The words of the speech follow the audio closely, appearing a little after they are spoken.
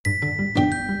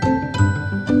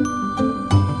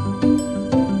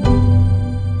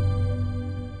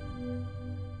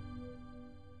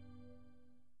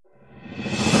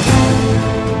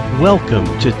Welcome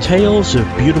to Tales of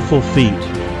Beautiful Feet,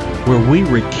 where we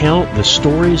recount the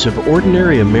stories of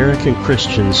ordinary American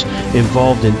Christians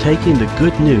involved in taking the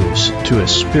good news to a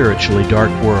spiritually dark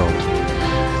world.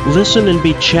 Listen and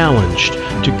be challenged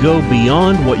to go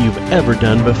beyond what you've ever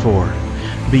done before,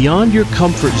 beyond your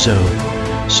comfort zone,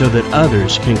 so that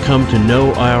others can come to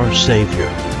know our Savior.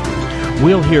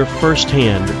 We'll hear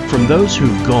firsthand from those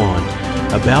who've gone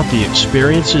about the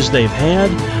experiences they've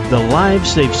had, the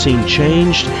lives they've seen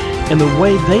changed, and the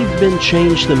way they've been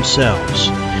changed themselves.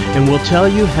 And we'll tell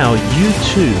you how you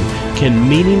too can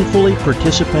meaningfully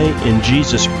participate in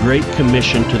Jesus' great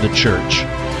commission to the church.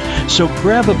 So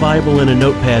grab a Bible and a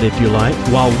notepad if you like,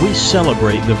 while we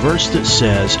celebrate the verse that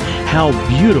says, "How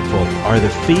beautiful are the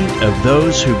feet of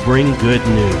those who bring good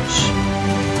news."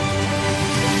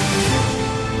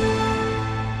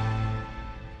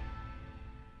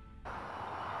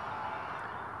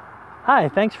 Hi,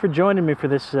 thanks for joining me for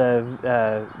this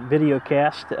video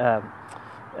cast.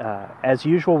 As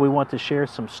usual, we want to share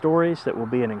some stories that will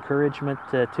be an encouragement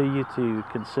to you to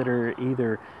consider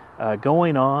either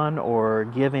going on or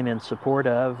giving in support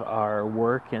of our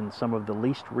work in some of the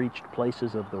least reached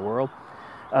places of the world.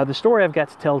 The story I've got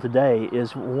to tell today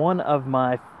is one of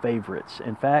my favorites.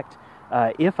 In fact,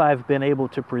 if I've been able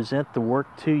to present the work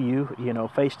to you,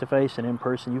 face to face and in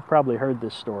person, you've probably heard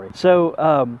this story.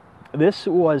 So, this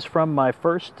was from my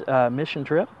first mission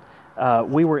trip.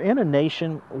 We were in a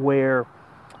nation where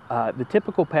the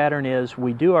typical pattern is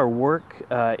we do our work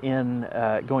in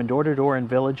going door to door in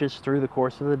villages through the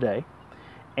course of the day.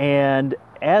 And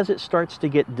as it starts to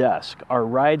get dusk, our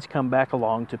rides come back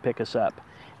along to pick us up.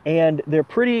 And they're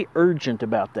pretty urgent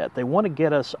about that. They want to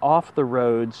get us off the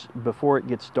roads before it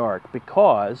gets dark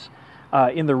because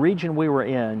in the region we were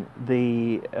in,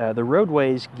 the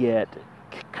roadways get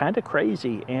kind of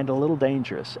crazy and a little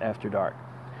dangerous after dark.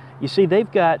 You see,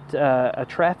 they've got a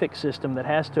traffic system that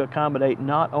has to accommodate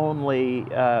not only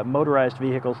motorized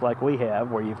vehicles like we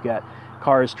have, where you've got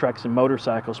cars, trucks, and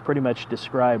motorcycles pretty much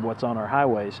describe what's on our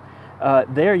highways.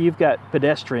 There you've got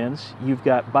pedestrians, you've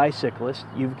got bicyclists,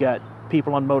 you've got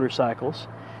people on motorcycles,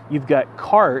 you've got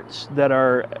carts that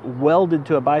are welded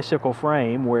to a bicycle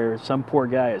frame where some poor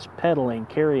guy is pedaling,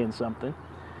 carrying something.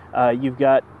 You've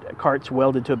got carts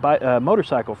welded to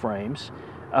motorcycle frames.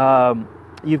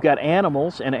 You've got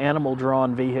animals and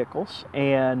animal-drawn vehicles,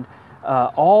 and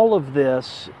all of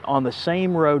this on the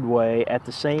same roadway at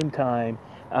the same time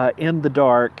in the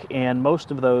dark, and most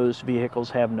of those vehicles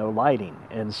have no lighting.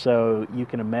 And so you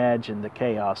can imagine the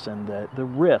chaos and the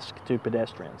risk to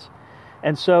pedestrians.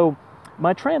 And so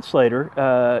my translator,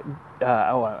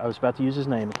 I was about to use his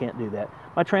name, I can't do that.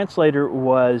 My translator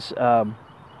was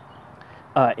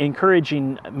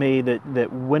encouraging me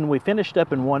that when we finished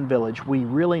up in one village, we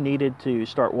really needed to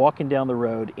start walking down the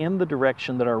road in the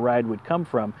direction that our ride would come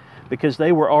from, because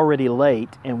they were already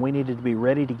late and we needed to be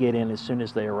ready to get in as soon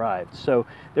as they arrived. So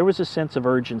there was a sense of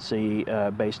urgency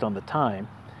based on the time.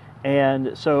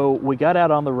 And so we got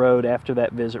out on the road after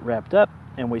that visit wrapped up,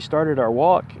 and we started our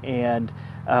walk. And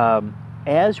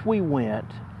as we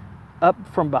went, up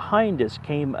from behind us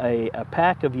came a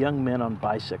pack of young men on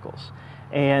bicycles.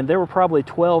 And there were probably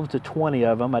 12 to 20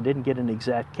 of them. I didn't get an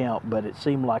exact count, but it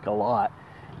seemed like a lot.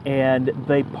 And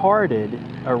they parted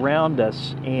around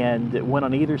us and went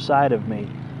on either side of me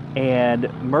and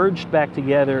merged back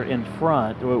together in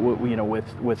front,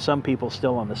 with some people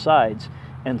still on the sides,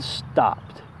 and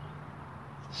stopped.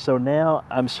 So now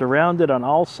I'm surrounded on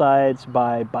all sides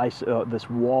by this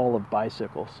wall of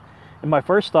bicycles. And my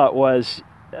first thought was,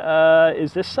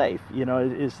 is this safe?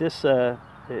 Is this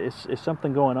is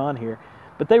something going on here?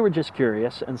 But they were just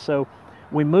curious, and so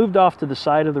we moved off to the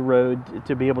side of the road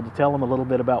to be able to tell them a little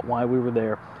bit about why we were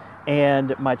there.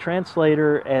 And my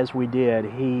translator, as we did,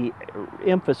 he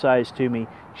emphasized to me,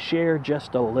 share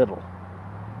just a little.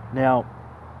 Now,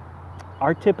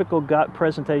 our typical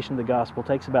presentation of the gospel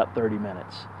takes about 30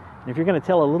 minutes. And if you're going to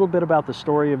tell a little bit about the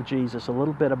story of Jesus, a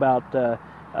little bit about the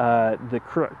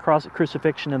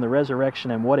crucifixion and the resurrection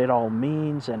and what it all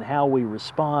means and how we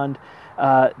respond,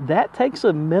 that takes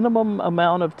a minimum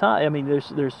amount of time. I mean,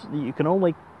 you can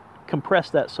only compress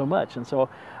that so much. And so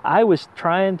I was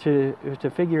trying to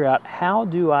figure out, how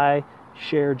do I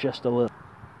share just a little?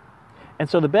 And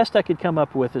so the best I could come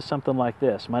up with is something like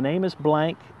this. My name is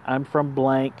blank, I'm from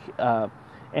blank,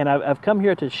 and I've come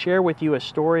here to share with you a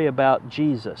story about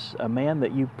Jesus, a man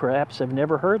that you perhaps have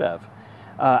never heard of.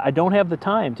 I don't have the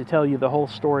time to tell you the whole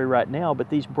story right now, but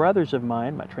these brothers of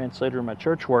mine, my translator and my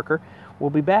church worker,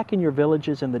 will be back in your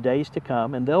villages in the days to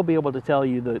come, and they'll be able to tell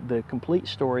you the complete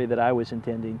story that I was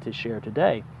intending to share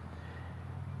today.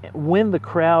 when the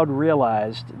crowd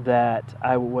realized that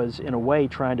I was in a way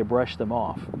trying to brush them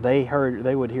off,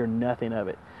 they would hear nothing of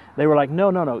it. They were like,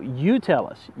 no, you tell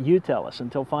us,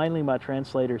 until finally my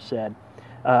translator said,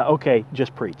 okay,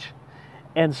 just preach.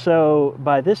 And so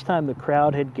by this time the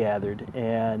crowd had gathered,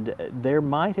 and there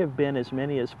might have been as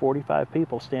many as 45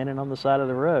 people standing on the side of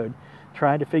the road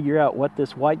trying to figure out what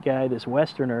this white guy, this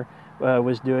Westerner,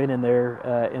 was doing on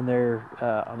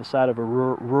the side of a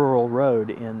rural road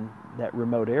in that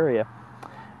remote area.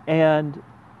 And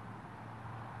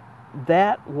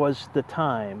that was the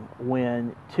time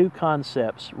when two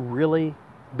concepts really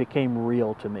became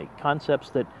real to me. Concepts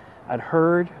that I'd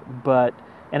heard,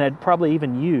 and I'd probably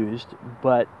even used,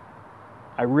 but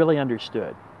I really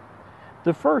understood.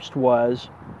 The first was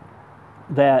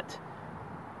that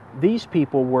these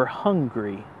people were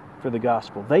hungry for the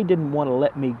gospel. They didn't want to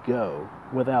let me go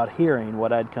without hearing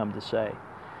what I'd come to say.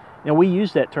 Now, we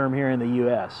use that term here in the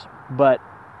U.S., but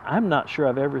I'm not sure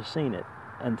I've ever seen it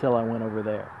until I went over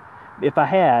there. If I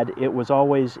had, it was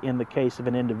always in the case of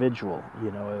an individual,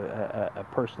 a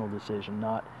personal decision,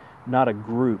 not a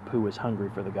group who was hungry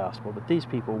for the gospel, but these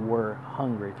people were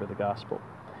hungry for the gospel.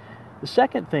 The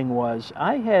second thing was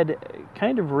I had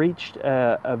kind of reached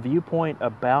a viewpoint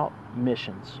about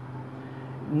missions.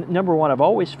 Number one, I've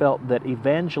always felt that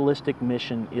evangelistic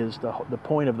mission is the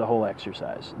point of the whole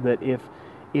exercise. That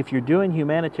if you're doing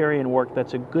humanitarian work,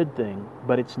 that's a good thing,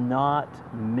 but it's not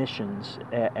missions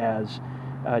as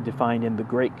defined in the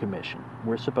Great Commission.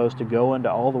 We're supposed to go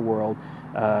into all the world,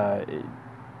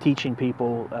 teaching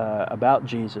people about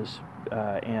Jesus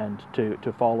and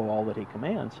to follow all that He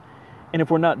commands. And if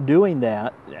we're not doing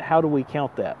that, how do we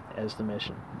count that as the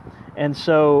mission? And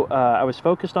so I was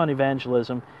focused on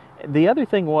evangelism. The other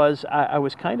thing was I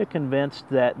was kind of convinced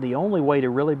that the only way to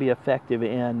really be effective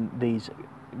in these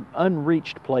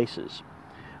unreached places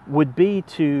would be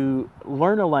to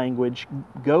learn a language,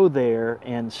 go there,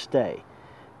 and stay.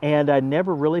 And I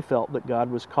never really felt that God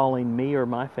was calling me or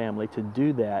my family to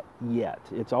do that yet.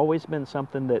 It's always been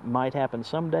something that might happen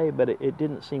someday, but it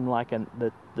didn't seem like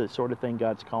the sort of thing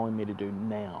God's calling me to do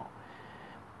now.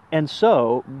 And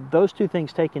so those two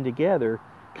things taken together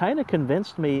kind of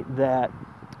convinced me that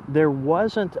there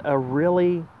wasn't a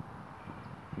really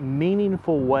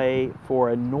meaningful way for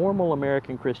a normal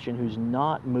American Christian who's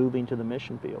not moving to the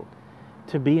mission field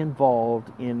to be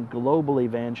involved in global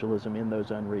evangelism in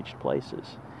those unreached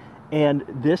places. And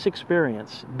this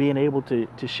experience, being able to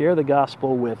share the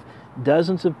gospel with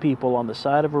dozens of people on the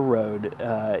side of a road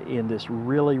in this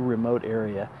really remote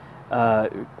area,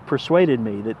 persuaded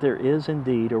me that there is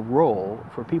indeed a role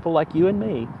for people like you and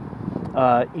me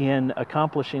in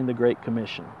accomplishing the Great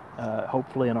Commission,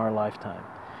 hopefully in our lifetime.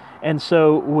 And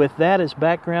so with that as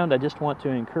background, I just want to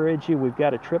encourage you. We've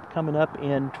got a trip coming up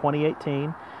in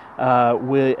 2018.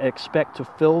 We expect to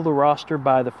fill the roster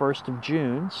by the 1st of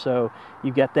June, so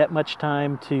you've got that much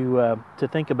time to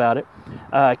think about it.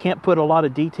 I can't put a lot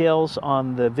of details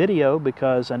on the video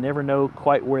because I never know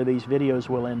quite where these videos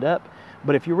will end up.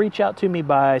 But if you reach out to me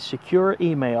by secure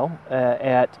email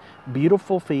at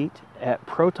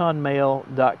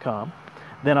beautifulfeet@protonmail.com,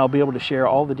 then I'll be able to share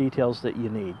all the details that you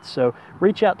need. So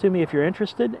reach out to me if you're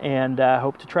interested, and I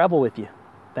hope to travel with you.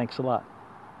 Thanks a lot.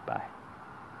 Bye.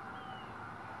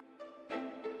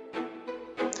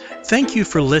 Thank you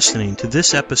for listening to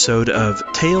this episode of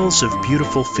Tales of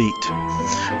Beautiful Feet.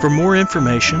 For more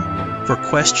information, for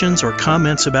questions or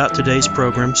comments about today's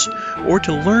programs, or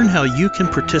to learn how you can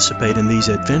participate in these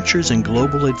adventures in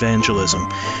global evangelism,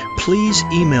 please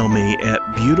email me at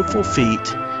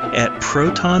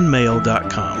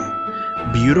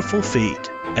beautifulfeet@protonmail.com.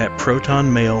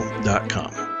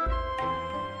 beautifulfeet@protonmail.com.